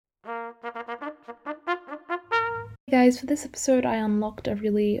Guys, for this episode I unlocked a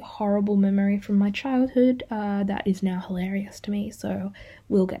really horrible memory from my childhood that is now hilarious to me, so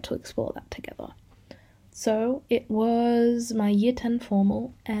we'll get to explore that together. So it was my year 10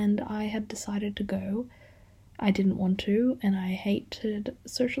 formal and I had decided to go. I didn't want to, and I hated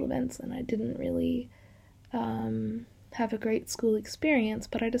social events and I didn't really have a great school experience,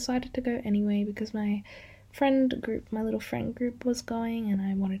 but I decided to go anyway because my little friend group was going and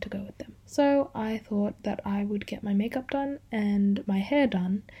I wanted to go with them. So I thought that I would get my makeup done and my hair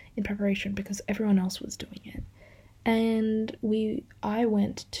done in preparation because everyone else was doing it. And I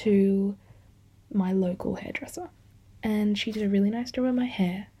went to my local hairdresser and she did a really nice job on my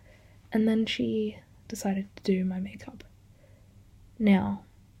hair, and then she decided to do my makeup. Now,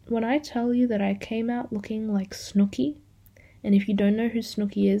 when I tell you that I came out looking like Snooki, and if you don't know who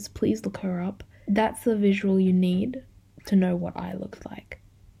Snooki is, please look her up. That's the visual you need to know what I looked like.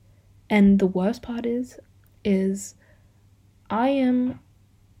 And the worst part is I am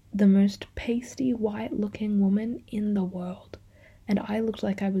the most pasty white looking woman in the world. And I looked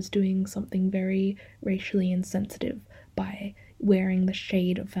like I was doing something very racially insensitive by wearing the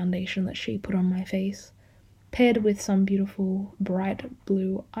shade of foundation that she put on my face, paired with some beautiful bright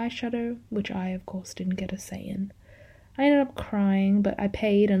blue eyeshadow, which I of course didn't get a say in. I ended up crying, but I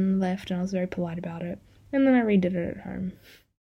paid and left and I was very polite about it, and then I redid it at home.